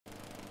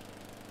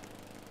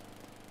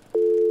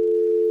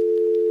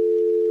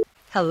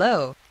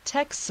Hello,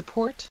 tech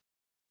support.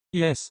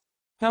 Yes.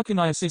 How can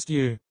I assist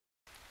you?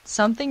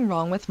 Something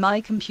wrong with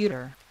my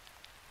computer.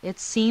 It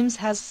seems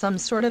has some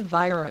sort of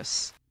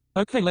virus.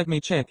 Okay, let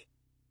me check.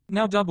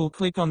 Now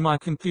double-click on my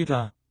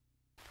computer.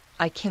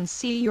 I can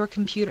see your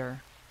computer.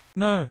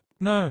 No.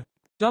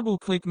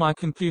 Double-click my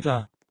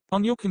computer.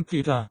 On your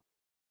computer.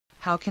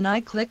 How can I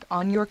click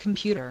on your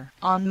computer?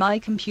 On my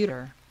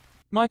computer.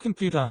 My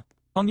computer.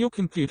 On your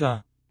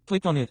computer.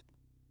 Click on it.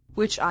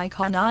 Which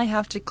icon I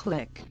have to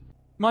click?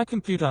 My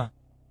computer.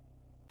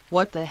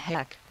 What the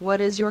heck?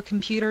 What is your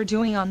computer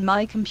doing on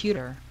my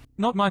computer?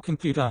 Not my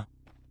computer.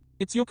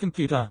 It's your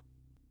computer.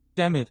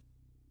 Damn it.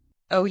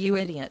 Oh, you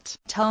idiot.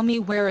 Tell me,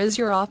 where is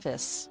your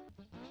office?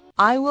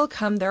 I will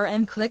come there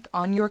and click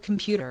on your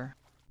computer.